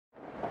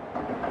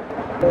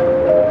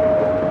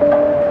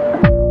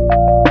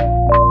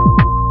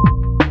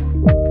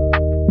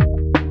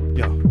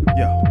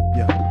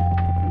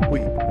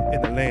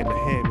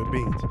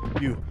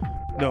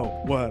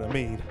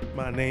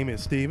My name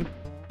is Steven.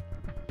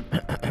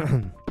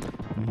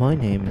 My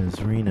name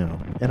is Reno,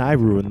 and I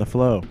ruin the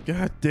flow.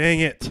 God dang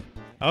it.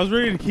 I was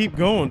ready to keep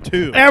going,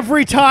 too.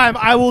 Every time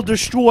I will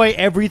destroy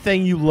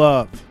everything you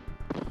love.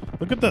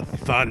 Look at the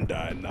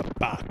thunder in the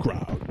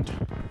background.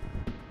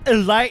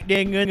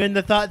 Lightning and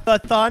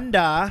the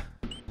thunder.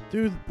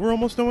 Dude, we're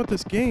almost done with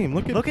this game.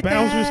 Look at Bowser's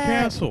that.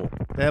 Castle.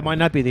 That might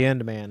not be the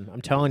end, man.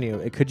 I'm telling you,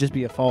 it could just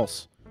be a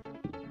false.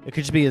 It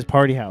could just be his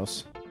party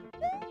house.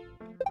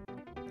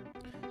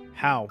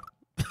 How?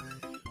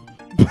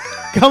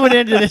 Coming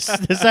into this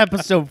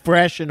episode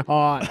fresh and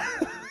hot.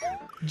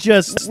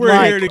 Just We're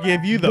like, here to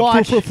give you the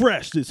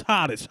freshest,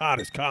 hottest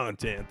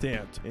content.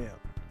 Damn.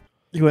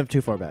 You went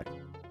too far back.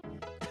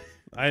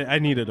 I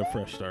needed a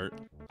fresh start.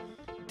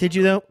 Did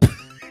you though?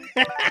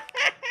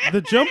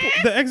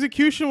 The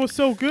execution was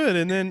so good,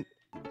 and then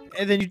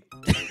you.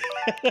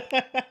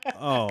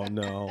 Oh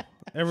no,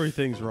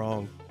 everything's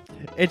wrong.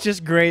 It's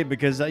just great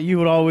because you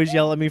would always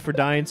yell at me for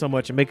dying so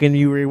much and making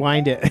you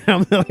rewind it. And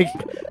I'm like,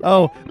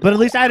 oh, but at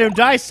least I didn't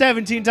die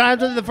 17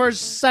 times in the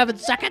first 7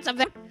 seconds of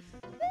the.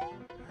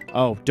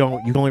 Oh,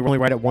 don't. You can only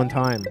ride it one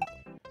time,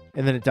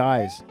 and then it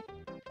dies.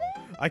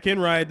 I can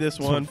ride this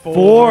one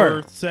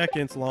 4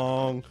 seconds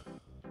long.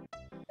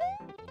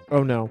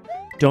 Oh no.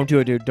 Don't do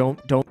it, dude. Don't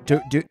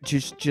do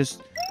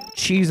just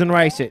cheese and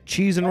rice it.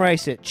 Cheese and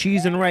rice it.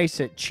 Cheese and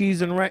rice it.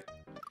 Cheese and rice.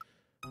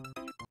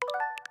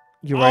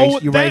 You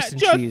rice and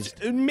cheese.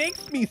 It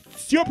makes me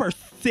super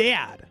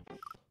sad.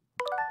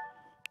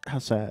 How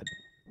sad?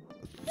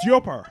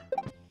 Super.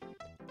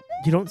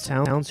 You don't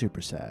sound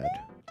super sad.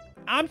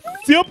 I'm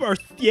super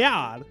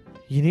sad.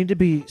 You need to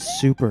be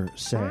super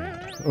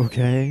sad,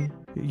 okay?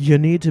 You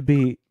need to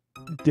be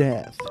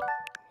death.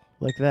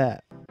 Like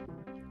that.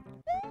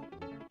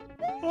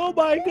 Oh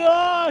my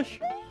gosh.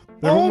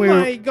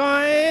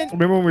 God.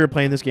 Remember when we were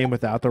playing this game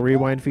without the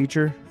rewind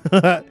feature?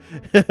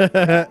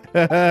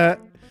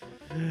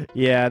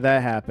 Yeah,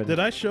 that happened. Did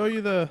I show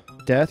you the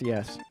Death?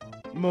 Yes.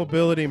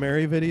 Mobility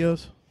Mary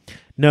videos?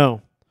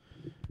 No.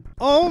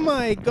 Oh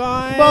my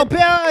god.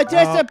 Mobility,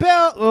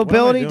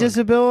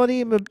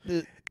 disability.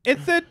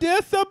 It's a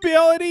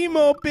disability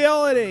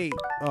mobility.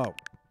 Oh,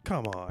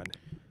 come on.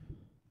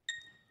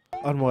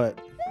 On what?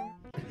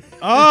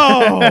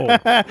 Oh,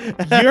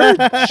 you're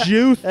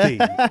juicy.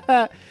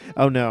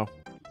 Oh no.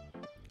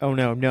 Oh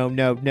no, no.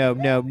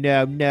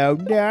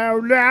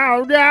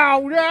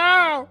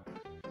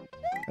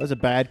 That was a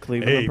bad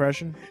Cleveland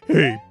impression.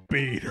 Hey,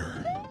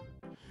 Peter.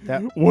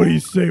 That What do you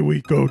say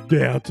we go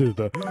down to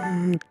the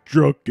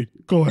drunken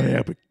club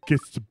and get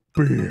some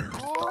beer?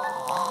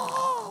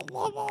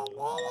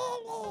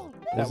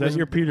 Was that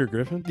your Peter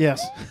Griffin?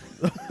 Yes.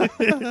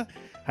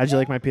 How'd you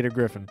like my Peter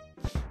Griffin?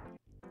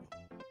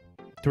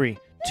 3,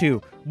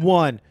 2,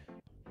 1.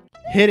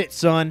 Hit it,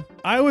 son.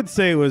 I would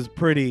say it was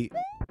pretty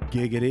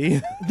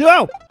giggity.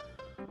 No!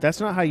 That's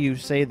not how you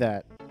say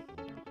that.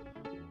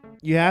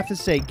 You have to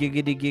say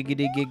giggity,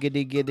 giggity,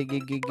 giggity,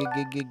 giggity,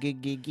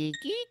 giggity,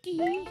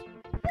 giggity.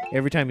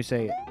 Every time you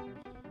say it.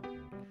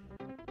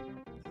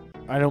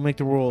 I don't make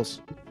the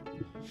rules.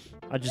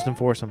 I just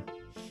enforce them.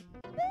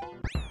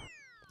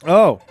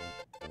 Oh.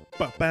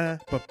 Why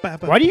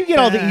do you get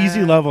all the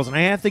easy levels and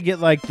I have to get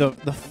like the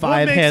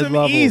 5-head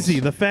levels? Easy,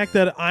 the fact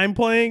that I'm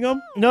playing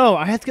them? No,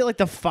 I have to get like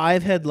the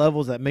 5-head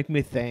levels that make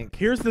me think.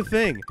 Here's the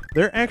thing.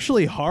 They're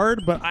actually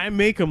hard, but I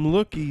make them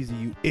look easy,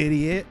 you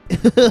idiot.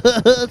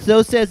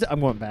 So says...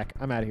 I'm going back.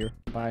 I'm out of here.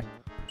 Bye.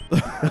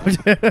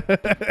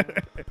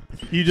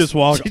 You just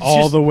walk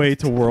all the way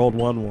to World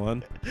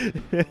 1-1.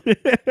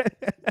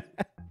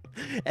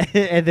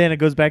 And then it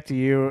goes back to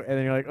you, and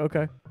then you're like,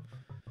 okay.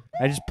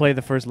 I just play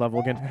the first level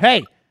again.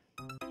 Hey!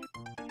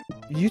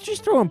 You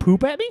just throwing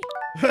poop at me?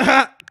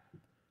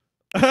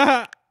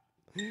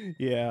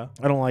 Yeah.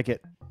 I don't like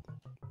it.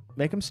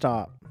 Make him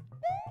stop.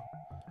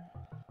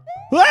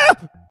 Ah!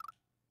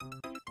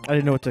 I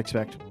didn't know what to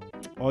expect.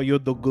 Oh, you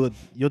do good.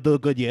 You do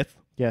good, yes?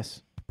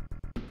 Yes.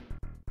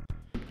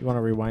 You want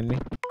to rewind me?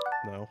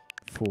 No.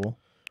 Fool.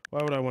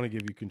 Why would I want to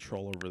give you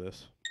control over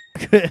this?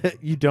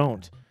 You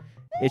don't.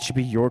 It should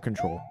be your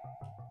control.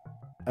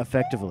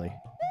 Effectively.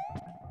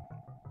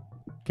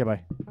 Okay,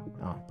 bye.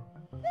 Oh.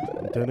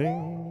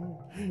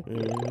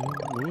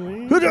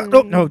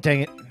 No,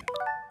 dang it.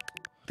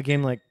 The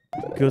game, like,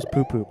 goes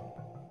poop-poop.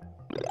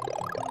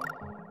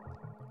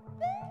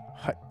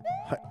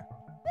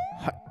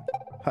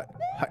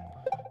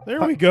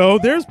 There we go.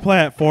 There's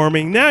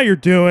platforming. Now you're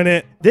doing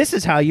it. This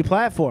is how you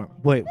platform.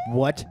 Wait,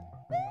 what?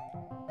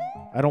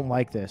 I don't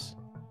like this.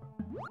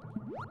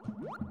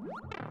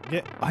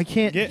 I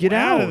can't get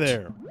out of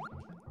there.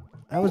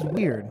 That was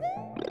weird.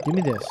 Give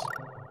me this.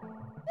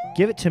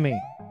 Give it to me.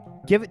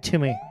 Give it to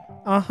me.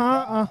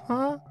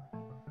 Uh-huh.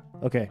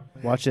 Okay,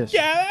 watch this.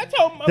 Yeah,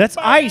 that's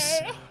ice.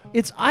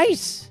 It's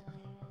ice.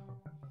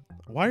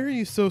 Why are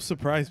you so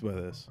surprised by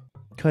this?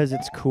 Because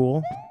it's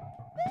cool.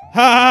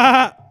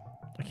 Ha!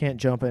 I can't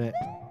jump in it.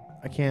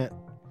 I can't.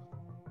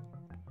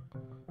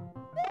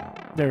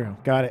 There we go.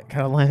 Got it.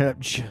 Gotta line it up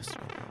just.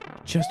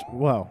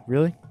 Whoa.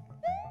 Really?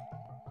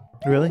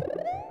 Really?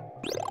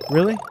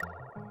 Really?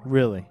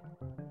 Really?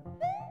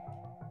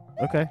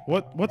 Okay.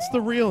 What's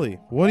the really?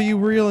 What are you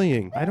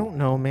reeling? I don't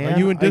know, man. Are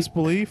you in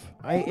disbelief?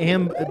 I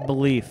am a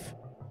belief.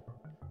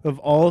 Of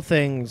all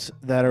things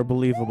that are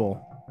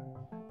believable.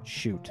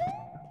 Shoot.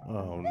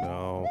 Oh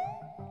no.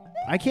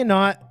 I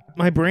cannot.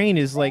 My brain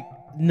is like,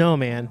 no,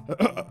 man.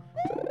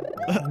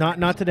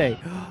 Not today.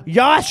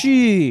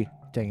 Yashi!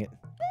 Dang it.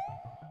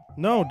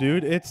 No,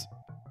 dude, it's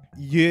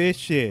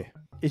Yoshi.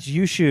 It's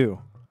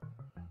Yushu.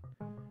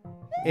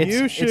 It's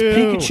Yushu.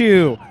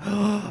 Pikachu.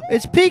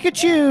 It's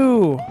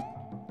Pikachu!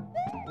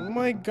 Oh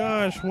my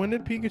gosh, when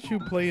did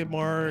Pikachu play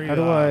Mario? How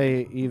do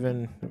I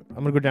even... I'm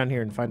gonna go down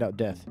here and find out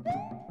death.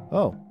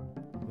 Oh.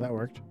 That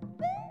worked.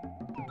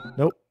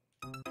 Nope.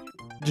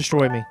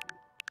 Destroy me.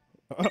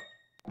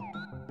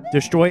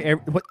 Destroy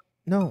every... What?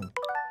 No.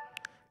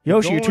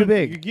 Yoshi, you're too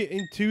big. You're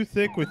getting too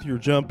thick with your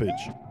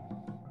jumpage.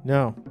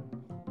 No.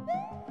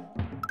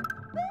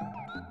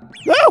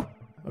 No!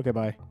 Okay,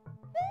 bye.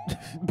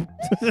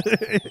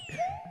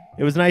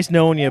 It was nice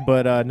knowing you,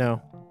 but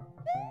no.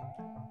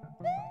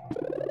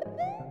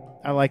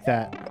 I like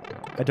that.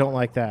 I don't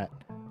like that.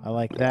 I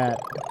like that.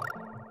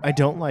 I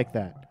don't like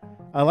that.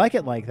 I like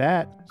it like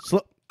that.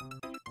 Slow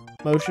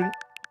motion.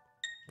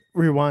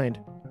 Rewind.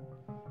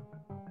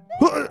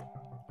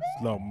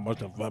 Slow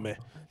motion for me.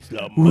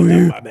 Slow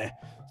motion for me.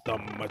 Slow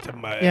motion for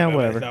me. Yeah,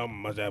 whatever. Slow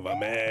motion for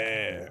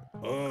me.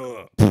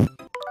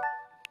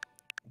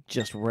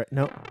 Just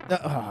no.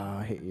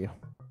 I hate you.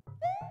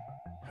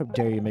 How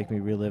dare you make me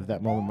relive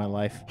that moment in my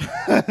life?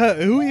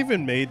 Who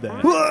even made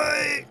that?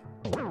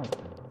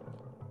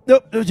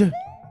 Nope.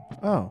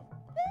 Oh.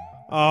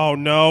 Oh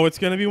no, it's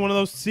gonna be one of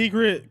those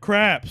secret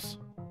craps.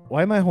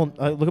 Why am I holding?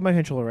 Look at my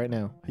controller right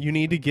now. You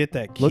need to get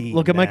that key.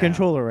 Look at my now.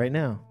 controller right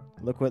now.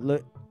 Look.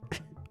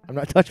 I'm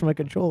not touching my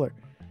controller.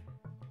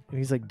 And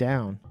he's like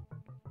down.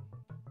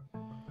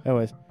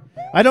 Anyways,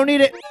 I don't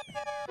need it.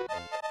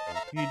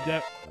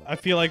 I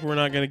feel like we're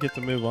not gonna get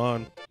to move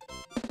on.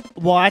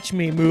 Watch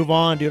me move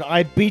on, dude.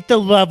 I beat the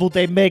level.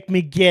 They make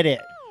me get it.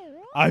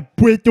 I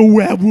beat the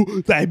level.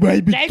 They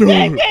made me do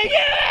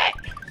it.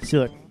 See,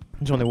 look.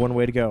 There's only one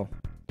way to go.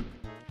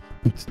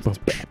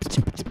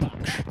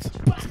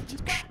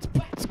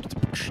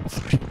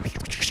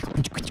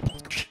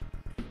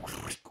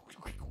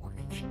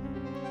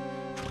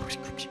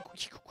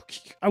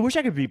 I wish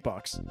I could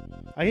beatbox.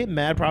 I get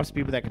mad props to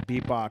people that can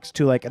beatbox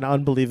to like an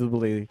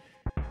unbelievably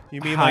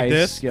You mean high like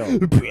this? skill.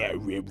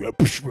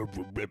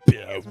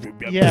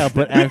 Yeah,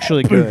 but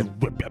actually good.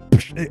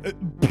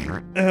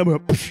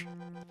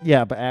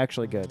 Yeah, but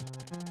actually good.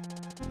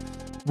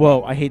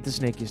 Whoa, I hate the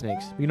snaky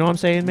snakes. You know what I'm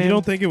saying, man? You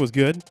don't think it was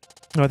good?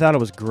 No, I thought it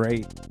was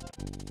great.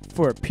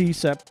 For a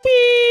piece of...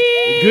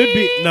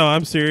 No,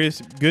 I'm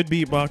serious. Good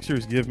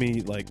beatboxers give me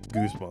like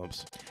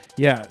goosebumps.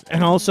 Yeah,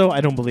 and also,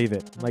 I don't believe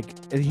it. Like,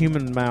 a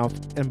human mouth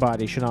and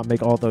body should not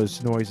make all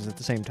those noises at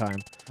the same time.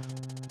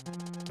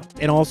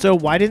 And also,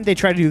 why didn't they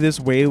try to do this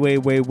way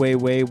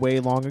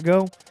long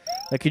ago?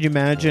 Like, could you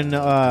imagine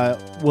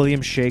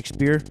William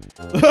Shakespeare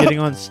getting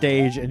on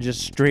stage and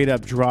just straight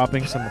up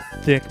dropping some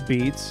thick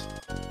beats?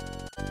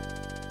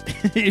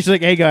 He's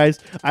like, hey guys,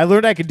 I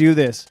learned I could do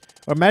this.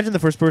 Or imagine the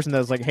first person that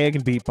was like, hey, I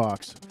can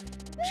beatbox.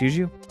 Excuse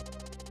you?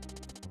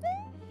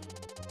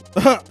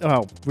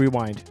 Oh,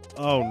 rewind.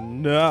 Oh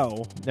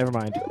no. Never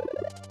mind.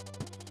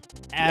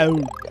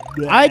 Ow.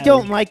 I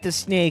don't like the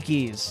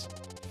snakies.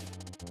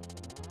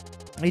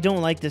 I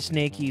don't like the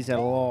snakies at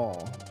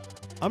all.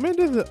 I'm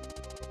into the.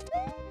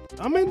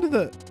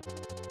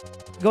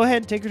 Go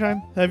ahead, take your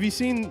time. Have you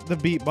seen the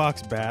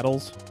beatbox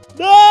battles?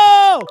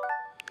 No!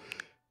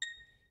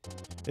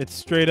 It's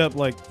straight up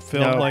like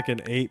filmed like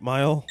an 8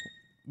 Mile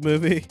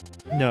movie.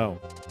 No.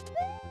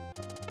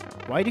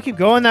 Why do you keep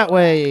going that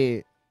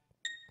way?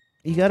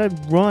 You gotta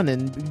run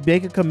and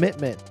make a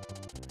commitment.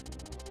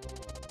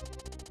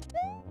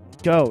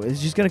 Go.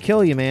 It's just gonna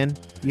kill you, man.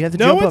 You have to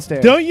jump up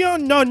there. Don't you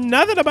know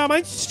nothing about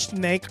my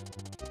snake?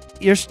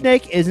 Your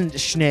snake isn't a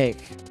snake.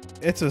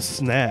 It's a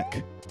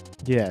snack.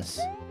 Yes.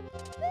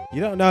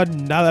 You don't know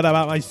nothing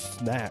about my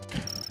snack.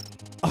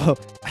 Oh,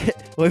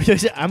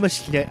 I'm a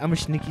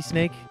sneaky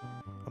snake.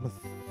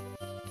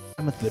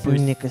 I'm a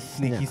sneaky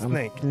sneaky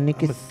snake.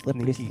 Sneaky I'm a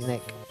slippery sneaky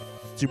snake.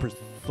 Super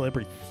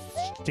slippery,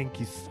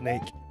 stinky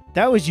snake.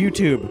 That was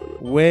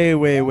YouTube. Way.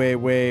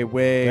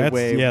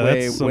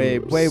 That's some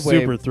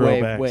super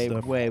throwback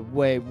stuff.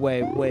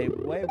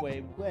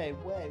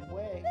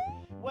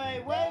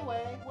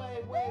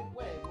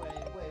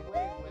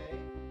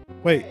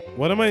 Wait,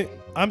 what am I?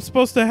 I'm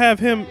supposed to have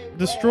him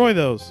destroy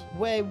those.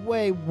 Way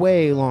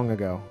long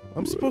ago.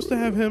 I'm supposed to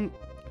have him.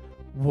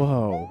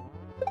 Whoa.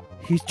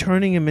 He's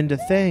turning him into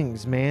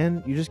things,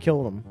 man. You just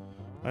killed him.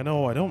 I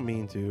know. I don't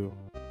mean to.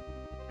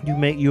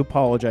 You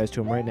apologize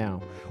to him right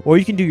now, or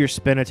you can do your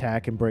spin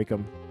attack and break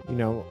him. You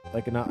know,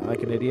 like an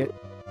idiot.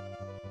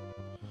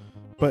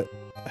 But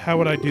how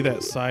would I do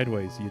that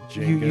sideways? You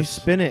jingus. You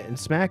spin it and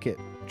smack it.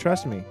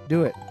 Trust me.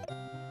 Do it.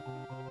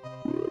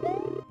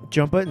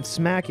 Jump it and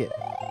smack it.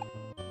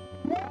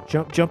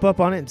 Jump up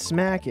on it and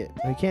smack it.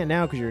 You can't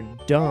now because you're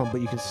dumb,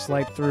 but you can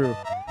swipe through.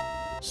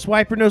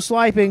 Swipe or no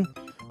swiping.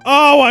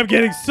 Oh, I'm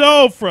getting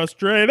so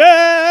frustrated.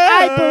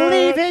 I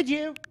believe in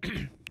you.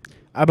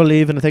 I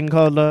believe in a thing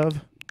called love.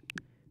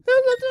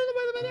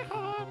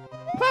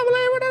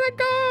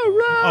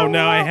 Oh,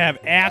 now I have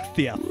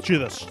access to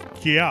the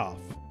stuff.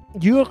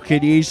 You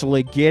could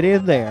easily get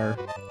in there,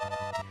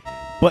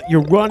 but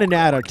you're running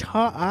out of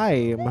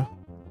time.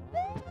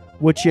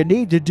 What you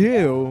need to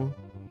do...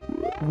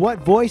 What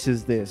voice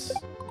is this?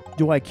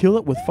 Do I kill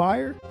it with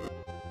fire?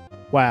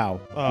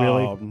 Wow, Oh,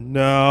 really?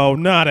 no,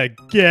 not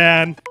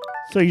again.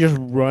 So you just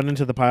run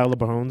into the pile of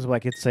bones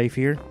like it's safe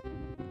here?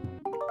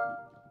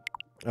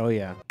 Oh,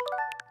 yeah.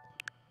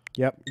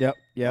 Yep.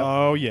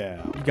 Oh,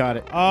 yeah. You got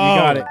it. Oh,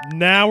 You got it.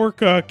 now we're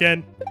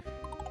cooking.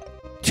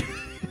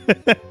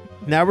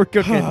 Now we're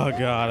cooking. Oh,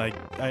 God.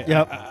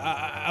 Yep.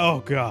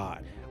 Oh,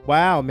 God.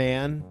 Wow,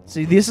 man.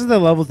 See, these are the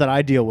levels that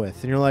I deal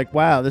with. And you're like,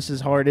 wow, this is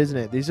hard, isn't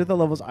it? These are the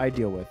levels I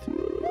deal with.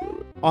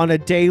 On a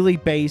daily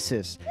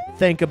basis.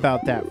 Think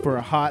about that for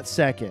a hot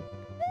second.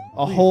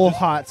 A whole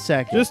hot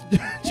second. Just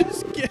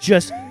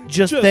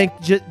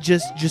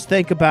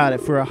think about it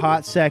for a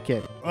hot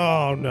second.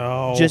 Oh,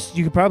 no.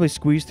 You could probably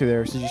squeeze through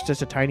there, so you're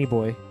just a tiny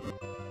boy.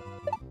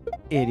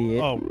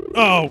 Idiot.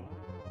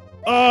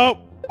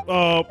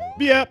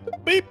 Yeah,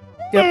 beep.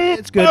 Yep,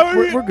 it's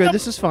good. We're good.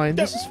 This is fine.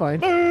 This is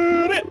fine.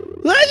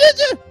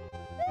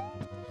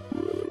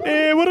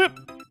 Hey, what up?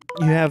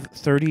 You have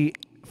 38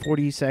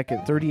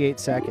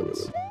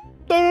 seconds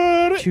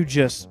to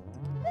just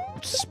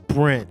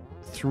sprint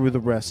through the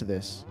rest of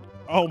this.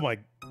 Oh, my.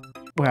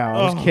 Wow,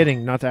 I was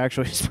kidding, not to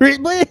actually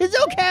sprint, but it's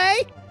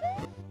okay.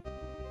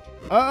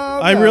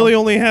 I really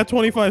only had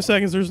 25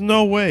 seconds. There's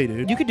no way,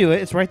 dude. You can do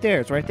it. It's right there.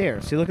 It's right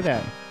there. See, look at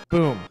that.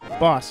 Boom.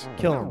 Boss.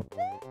 Kill him.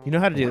 You know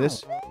how to do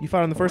this. You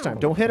fought him the first time.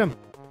 Don't hit him.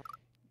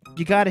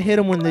 You got to hit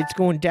him when it's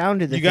going down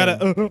to the You got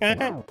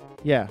to...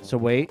 Yeah, so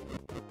wait.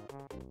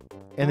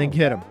 And then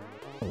hit him.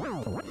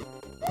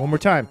 One more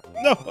time.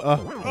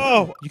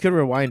 No. You could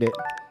rewind it.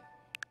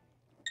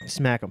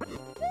 Smack him.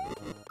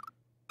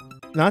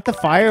 Not the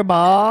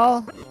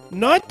fireball.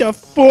 Not the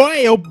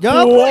fireball.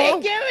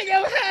 No, give me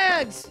your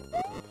hands.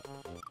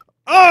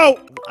 Oh.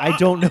 I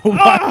don't know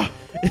why.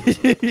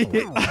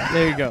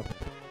 There you go.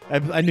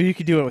 I knew you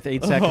could do it with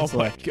 8 seconds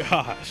left. Oh, my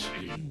gosh.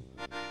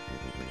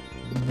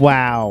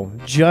 Wow.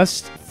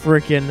 Just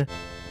freaking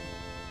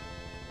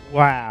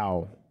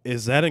wow.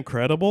 Is that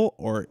incredible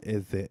or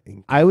is it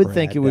incredible? I would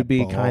think it would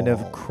be kind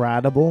of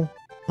credible.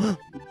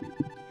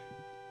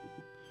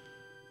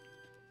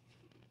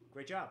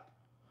 Great job.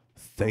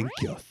 Thank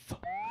you.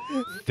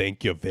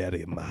 Thank you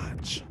very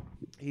much.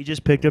 He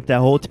just picked up that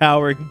whole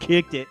tower and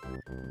kicked it.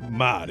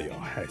 Mario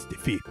has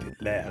defeated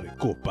Larry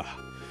Cooper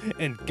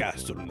in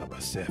Castle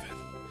number 7.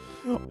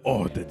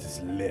 All that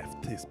is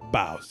left is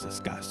Bowser's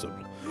Castle,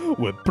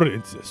 where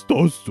Princess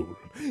Toadstool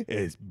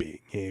is being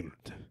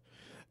held.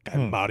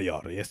 Can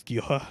Mario rescue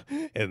her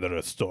and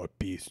restore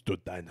peace to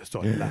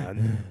Dinosaur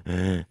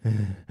Land?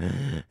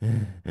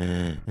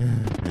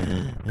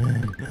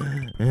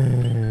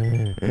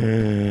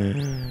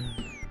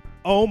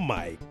 Oh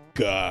my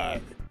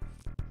God.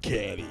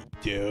 Can he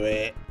do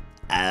it?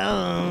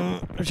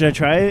 Should I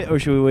try it or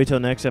should we wait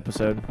till next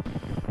episode?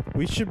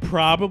 We should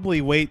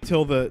probably wait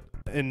till the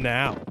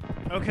now.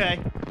 Okay.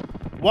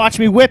 Watch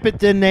me whip it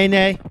then,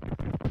 Nene.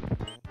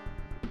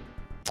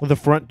 The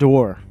front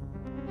door.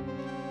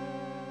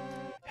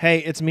 Hey,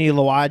 it's me,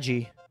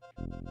 Luigi.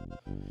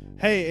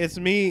 Hey, it's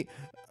me.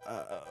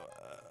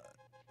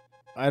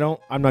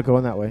 I'm not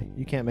going that way.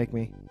 You can't make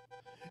me.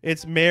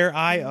 It's Mayor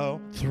I.O.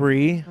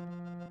 3,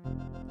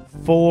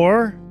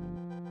 4.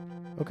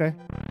 Okay.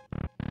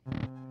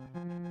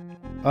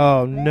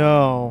 Oh,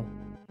 no.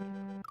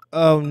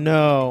 Oh,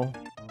 no.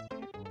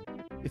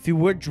 If you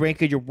weren't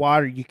drinking your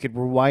water, you could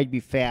rewind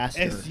me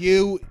faster. It's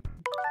you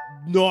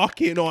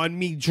knocking on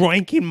me,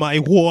 drinking my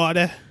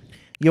water.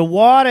 Your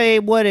water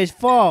ain't what it's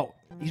for.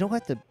 You don't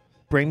have to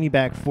bring me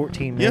back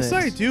 14 minutes.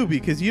 Yes, I do,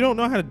 because you don't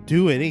know how to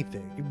do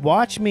anything.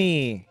 Watch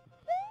me.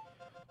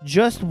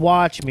 Just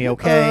watch me,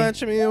 okay?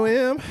 Watch me,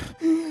 Wim.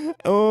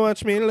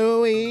 Watch me,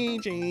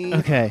 Luigi.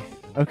 Okay,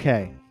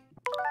 okay.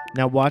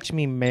 Now watch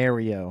me,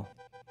 Mario.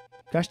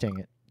 Gosh dang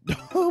it.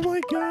 Oh,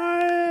 my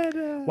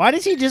God. Why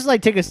does he just,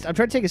 like, I'm trying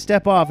to take a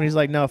step off, and he's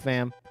like, no,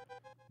 fam.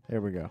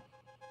 There we go.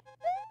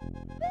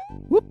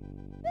 Whoop.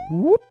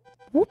 Whoop.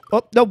 Whoop.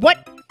 Oh, no,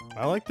 what?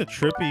 I like the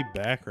trippy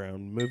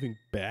background, moving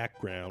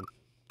background.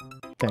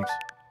 Thanks.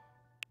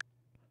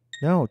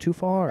 No, too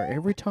far.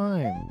 Every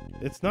time.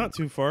 It's not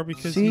too far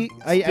because See, you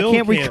I still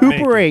can't make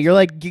recuperate. it. You're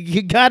like,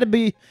 you gotta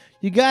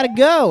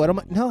go. And I'm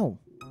like, no.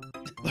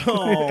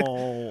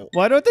 Oh.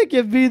 Why don't they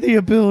give me the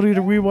ability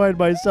to rewind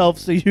myself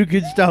so you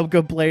can stop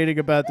complaining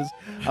about this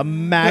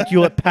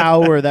immaculate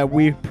power that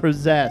we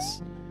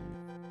possess?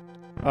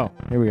 Oh,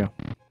 here we go.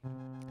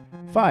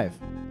 5.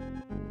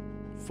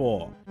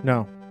 4.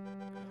 No.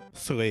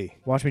 3.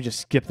 Watch me just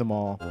skip them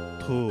all.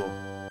 2.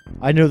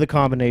 I know the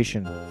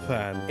combination.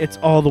 1. It's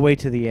all the way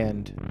to the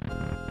end.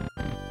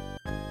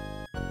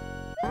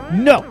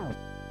 No!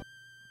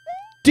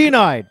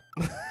 Denied!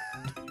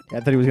 I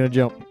thought he was going to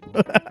jump.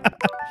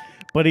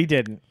 But he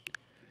didn't.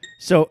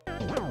 So,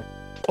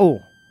 oh.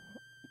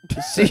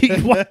 See,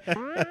 what?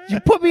 You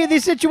put me in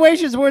these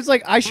situations where it's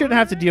like I shouldn't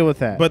have to deal with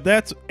that. But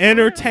that's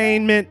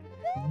entertainment.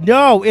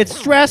 No, it's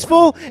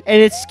stressful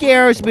and it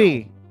scares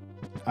me.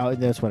 Oh,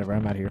 that's whatever.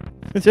 I'm out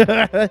of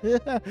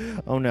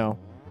here. Oh no.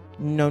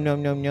 No, no,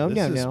 no, no, This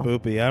no, is no.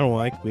 spoopy. I don't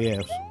like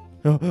bears.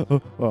 Oh,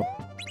 oh, oh.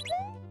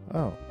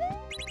 Oh.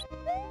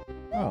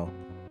 Oh.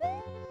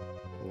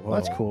 Well,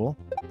 that's cool.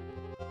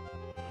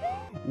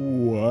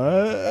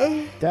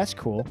 What? That's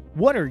cool.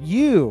 What are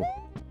you?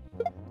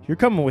 You're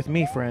coming with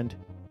me, friend.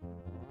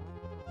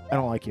 I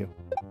don't like you.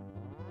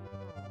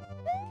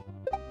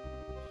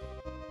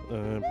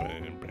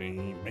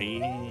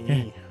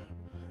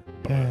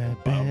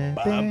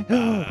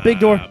 Big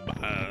door.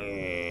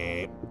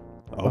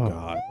 Oh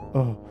God.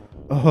 Oh.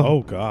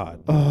 Oh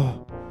God.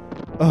 Oh.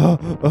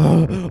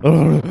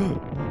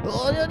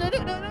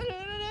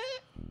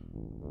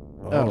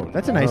 Oh,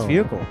 that's a nice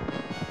vehicle.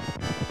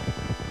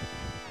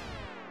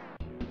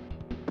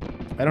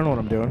 I don't know what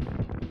I'm doing.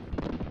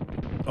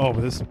 Oh,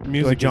 but this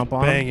music jump is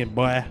on him? banging,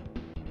 boy.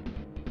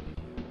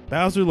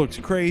 Bowser looks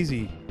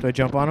crazy. Do I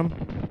jump on him?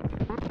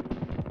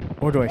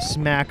 Or do I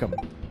smack him?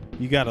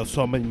 You gotta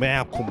summon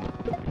Malcolm.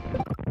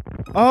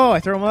 Oh, I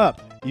throw him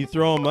up. You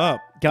throw him up.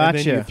 And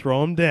Gotcha. then you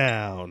throw him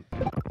down.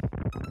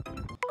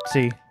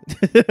 See?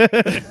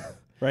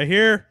 Right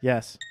here.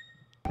 Yes.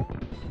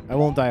 I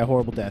won't die a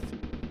horrible death.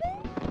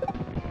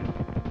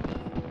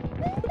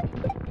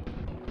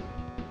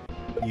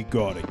 You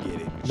gotta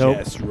get it Nope.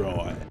 just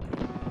right.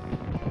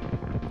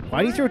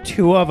 Why do you throw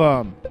two of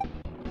them?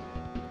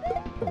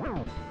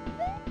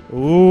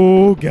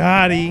 Ooh,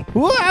 got he.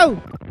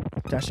 Whoa!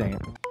 Gosh dang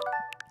it.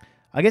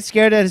 I get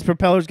scared that his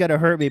propeller's gonna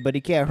hurt me, but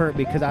he can't hurt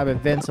me because I'm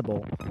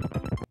invincible.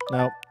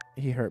 Nope.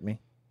 He hurt me.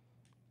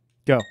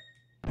 Go.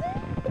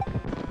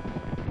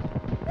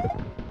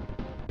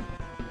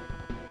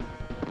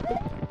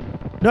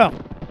 No.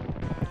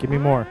 Give me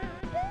more.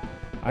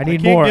 I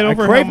need more. Get I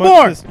over crave how much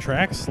more. this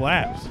track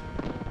slaps.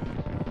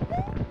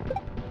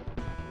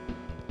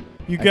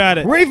 You got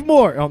it. Crave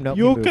more. Oh no.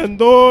 You he moved. can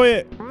do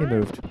it. He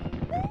moved.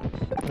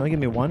 Can you give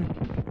me one?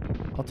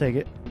 I'll take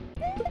it.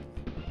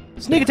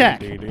 Sneak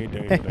attack.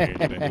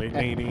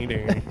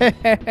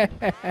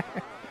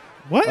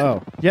 What?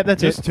 Oh. Yep,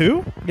 that's Just it.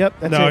 two? Yep,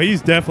 that's No, it.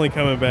 he's definitely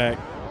coming back.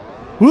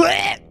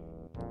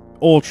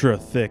 Ultra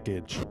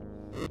thickage.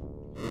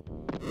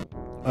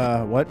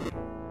 What?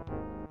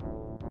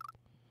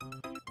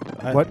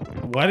 What?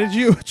 Why did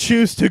you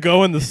choose to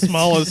go in the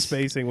smallest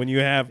spacing when you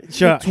have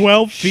Shut-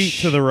 12 feet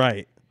Shh. to the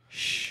right?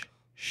 Shh.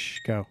 Shh.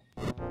 Go.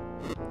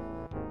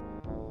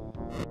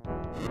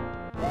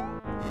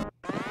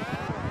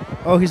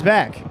 Oh, he's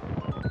back.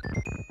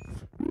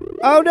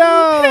 Oh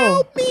no!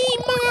 Help me,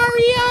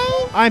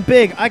 Mario! I'm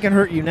big. I can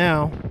hurt you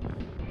now.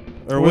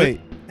 Or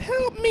wait.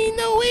 Help me,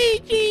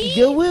 Luigi!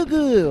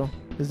 Luigi.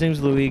 His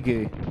name's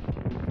Luigi.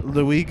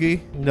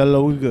 Luigi? No,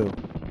 Luigi.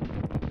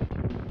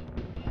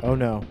 Oh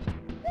no.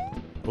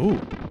 Ooh.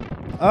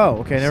 Oh,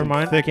 okay. Never Some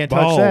mind. thick Can't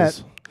balls.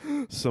 touch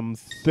Some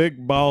thick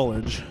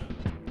ballage.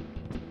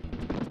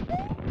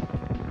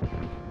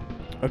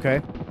 that.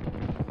 Okay.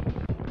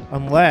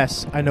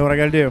 Unless I know what I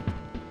gotta do.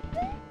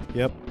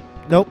 Yep.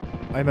 Nope.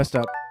 I messed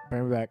up.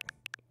 Bring me back.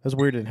 That was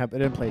weird. It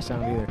didn't play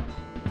sound either.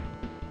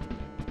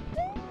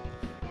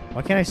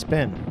 Why can't I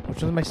spin?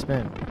 Which one's my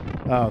spin?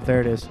 Oh,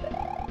 there it is.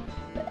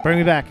 Bring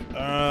me back.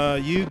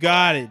 You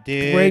got it,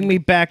 dude. Bring me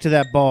back to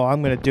that ball.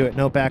 I'm gonna do it.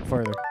 No, back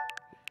further.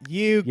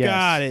 You Yes.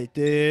 got it,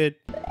 dude.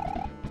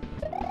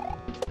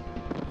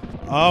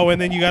 Oh,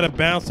 and then you gotta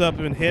bounce up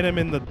and hit him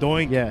in the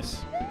doink.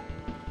 Yes.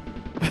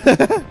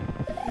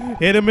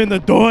 Hit him in the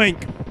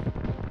doink.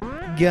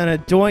 Gonna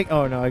doink.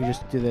 Oh no, I can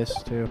just do this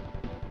too.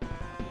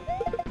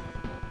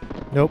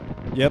 Nope.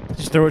 Yep.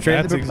 Just throw it straight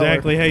in That's the propeller.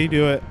 exactly how you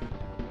do it.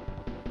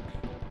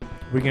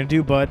 What are you gonna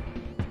do, bud?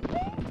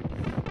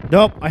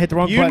 Nope, I hit the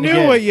wrong You button knew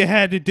again. what you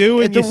had to do,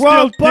 and It's you the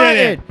wrong still did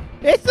it. button.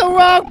 It's the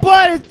wrong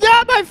button. It's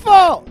not my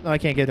fault. No, I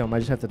can't get to him. I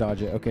just have to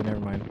dodge it. Okay, never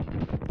mind.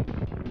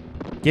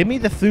 Give me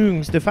the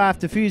thungs, the five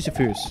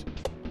diffusers.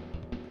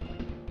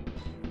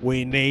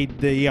 We need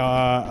the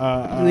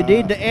We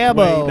need the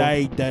ammo. We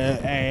need the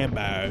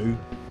ammo.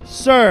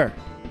 Sir,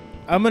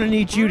 I'm gonna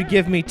need you to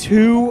give me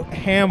 2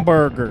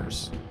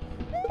 hamburgers.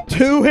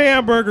 2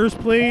 hamburgers,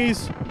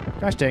 please.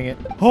 Gosh dang it.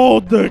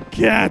 Hold the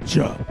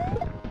ketchup.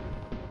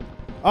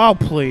 Oh,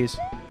 please.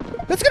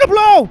 It's gonna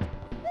blow!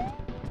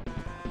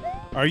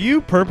 Are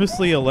you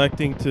purposely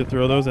electing to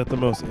throw those at the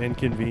most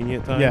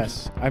inconvenient times?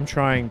 Yes, I'm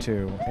trying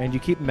to. And you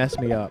keep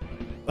messing me up.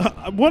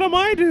 What am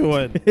I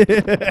doing?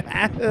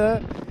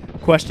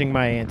 Questioning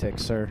my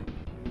antics, sir.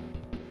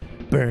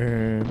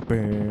 Boom,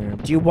 boom.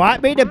 Do you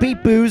want me to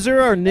beat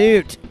Boozer or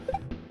Newt?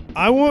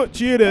 I want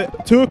you to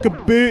took a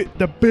bit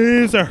the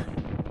boozer.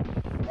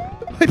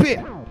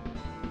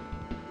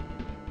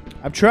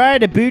 I'm trying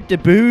to boot the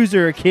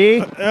Boozer,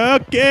 okay?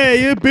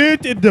 Okay, you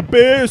beat the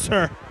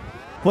boozer.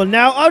 Well,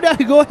 now, oh no,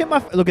 go hit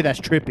my. Look at that's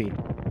trippy.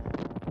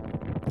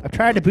 I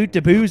tried to boot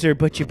the Boozer,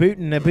 but you're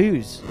booting the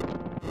booze.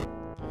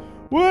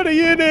 What are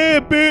you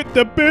doing, beat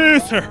the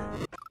boozer?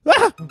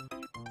 Ah!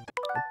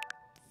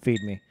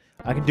 Feed me.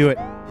 I can do it.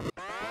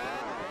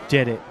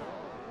 did it.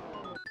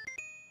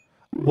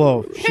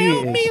 Whoa, she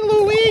Help is me,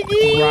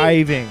 Luigi!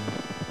 driving.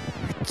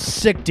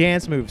 Sick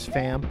dance moves,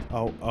 fam.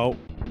 Oh.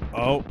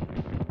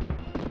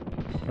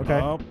 Okay.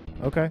 Up,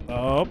 Okay.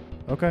 up.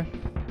 Okay.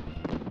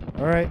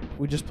 All right.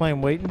 We just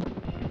playing waiting.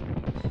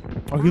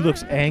 Oh, he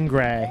looks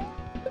angry.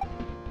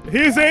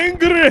 He's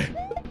angry.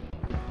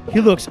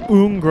 He looks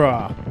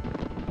ungra.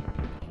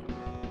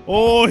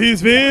 Oh,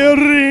 he's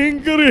very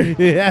angry.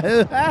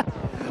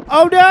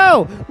 Oh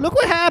no! Look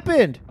what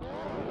happened.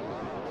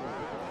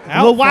 The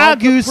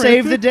Wagyu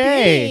saved the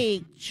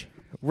day.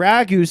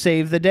 Ragu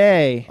saved the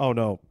day. Oh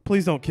no!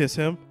 Please don't kiss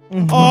him.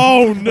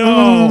 Oh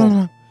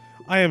no!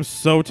 I am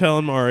so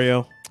telling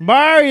Mario.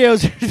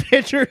 Mario's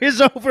adventure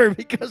is over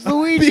because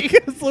Luigi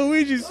Because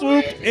Luigi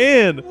swooped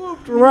in.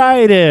 swooped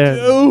right in.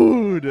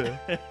 Dude.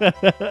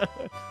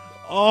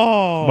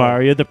 Oh.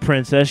 Mario, the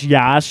princess,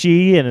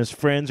 Yoshi, and his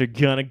friends are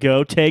gonna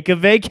go take a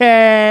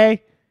vacay.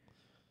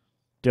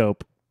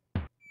 Dope.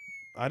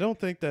 I don't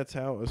think that's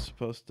how it was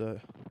supposed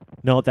to.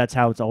 No, that's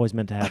how it's always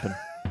meant to happen.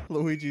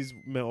 Luigi's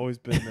always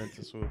been meant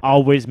to swoop.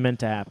 Always meant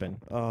to happen.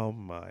 Oh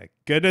my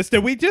goodness!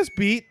 Did we just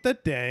beat the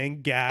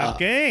dang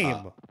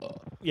game?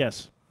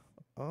 Yes.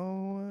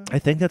 Oh. I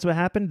think that's what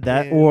happened.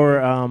 That Yeah. or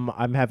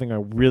I'm having a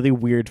really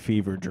weird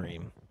fever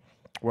dream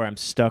where I'm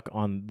stuck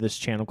on this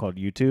channel called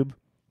YouTube.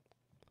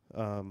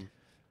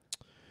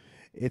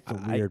 It's a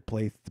weird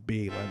place to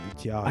be. Let me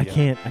tell I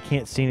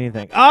can't see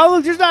anything. Oh,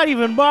 look, there's not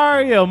even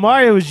Mario.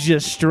 Mario was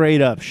just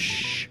straight up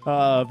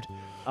shoved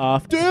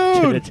off to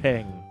the Dude!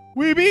 thing.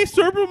 We beat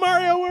Super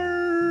Mario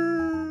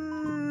World.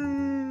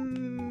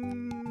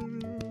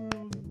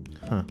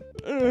 Huh.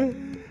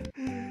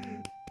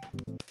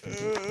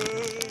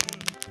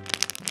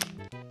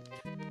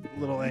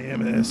 Little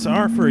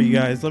AMSR for you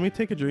guys. Let me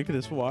take a drink of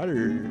this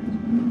water.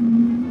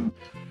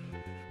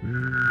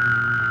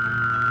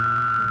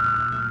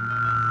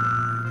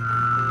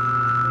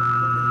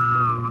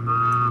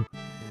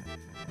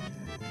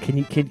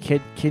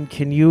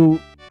 Can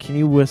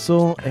you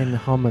whistle and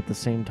hum at the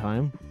same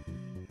time?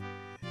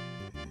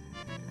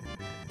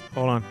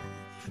 Hold on.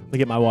 Let me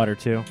get my water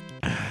too.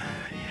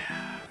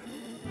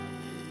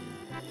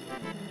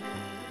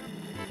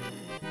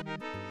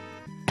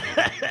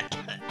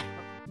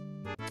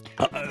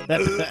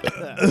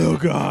 Oh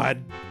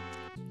God,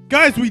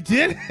 guys, we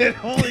did it!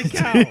 Holy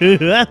cow!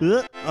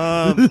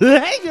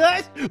 Hey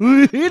guys,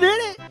 we did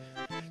it!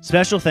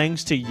 Special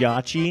thanks to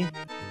Yachi.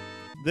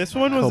 This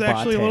one was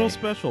actually a Kobate. little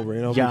special,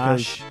 Reno,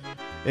 because Yash.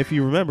 if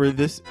you remember,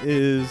 this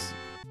is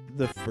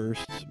the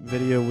first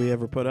video we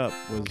ever put up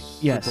was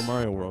Yes. Super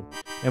Mario World.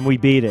 And we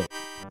beat it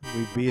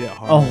We beat it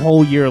hard. a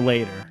whole year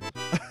later.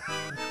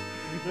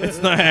 It's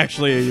not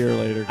actually a year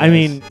later. I guys.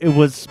 mean, it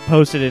was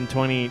posted in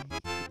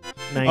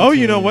 2019. Oh,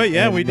 you know what?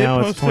 Yeah, and we did now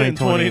it's post it in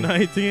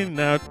 2020. 2019.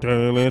 Now,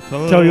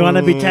 So you want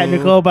to be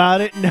technical about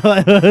it? No,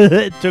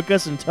 it took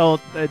us until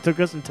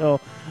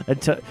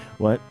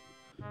what?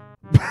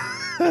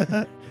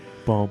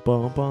 Boom,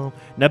 boom, boom.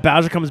 Now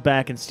Bowser comes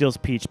back and steals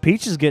Peach.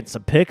 Peach is getting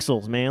some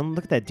pixels, man.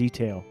 Look at that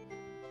detail.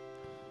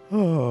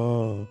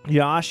 Oh,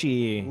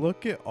 Yoshi.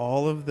 look at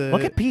all of the.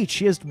 Look at Peach.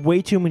 She has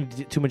way too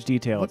much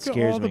detail. Look It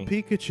scares at all me.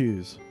 the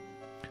Pikachus.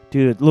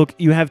 Dude, look,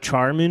 you have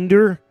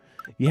Charmander,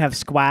 you have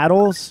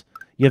Squaddles,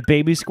 you have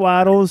Baby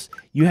Squaddles,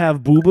 you have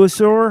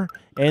Bulbasaur,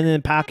 and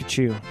then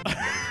Pikachu.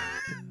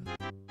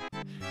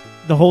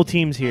 The whole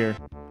team's here.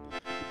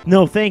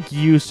 No, thank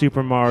you,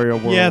 Super Mario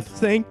World. Yeah,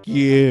 thank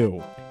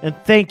you. And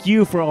thank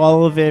you for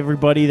all of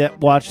everybody that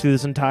watched through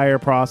this entire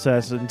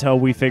process until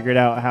we figured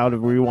out how to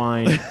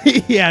rewind.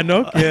 Yeah,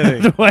 no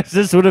kidding. Otherwise,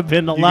 this would have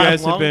been a You lot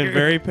guys longer. have been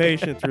very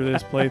patient through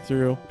this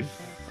playthrough.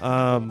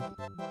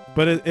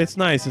 But it's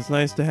nice. It's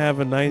nice to have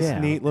a nice, Yeah.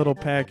 neat little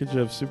package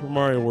of Super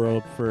Mario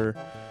World for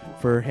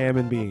ham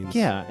and beans.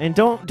 Yeah, and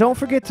don't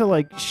forget to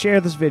like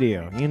share this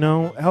video. You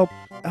know,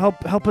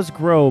 help us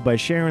grow by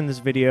sharing this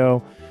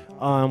video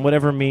on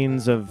whatever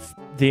means of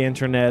the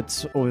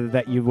internet or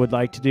that you would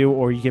like to do,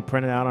 or you can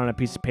print it out on a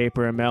piece of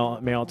paper and mail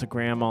it to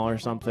grandma or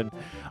something.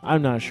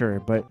 I'm not sure,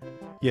 but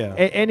Yeah.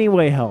 any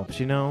way helps.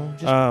 You know,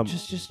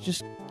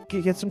 just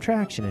Um, get some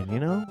traction in. You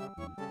know.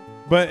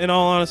 But in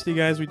all honesty,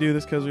 guys, we do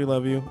this because we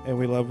love you and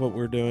we love what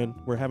we're doing.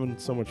 We're having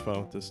so much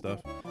fun with this stuff.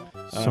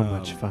 So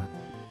much fun.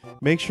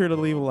 Make sure to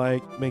leave a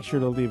like. Make sure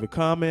to leave a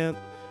comment.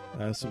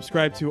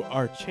 Subscribe to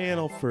our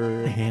channel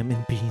for Ham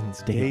and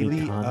beans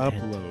daily content.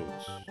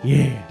 uploads.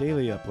 Yeah.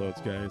 Daily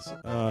uploads, guys.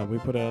 We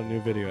put out a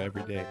new video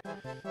every day.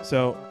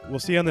 So we'll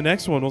see you on the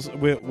next one.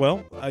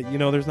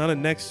 There's not a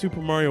next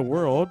Super Mario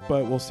World,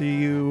 but we'll see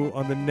you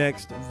on the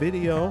next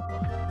video.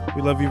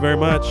 We love you very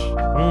much.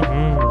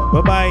 Mm-hmm.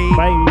 Bye-bye.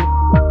 Bye.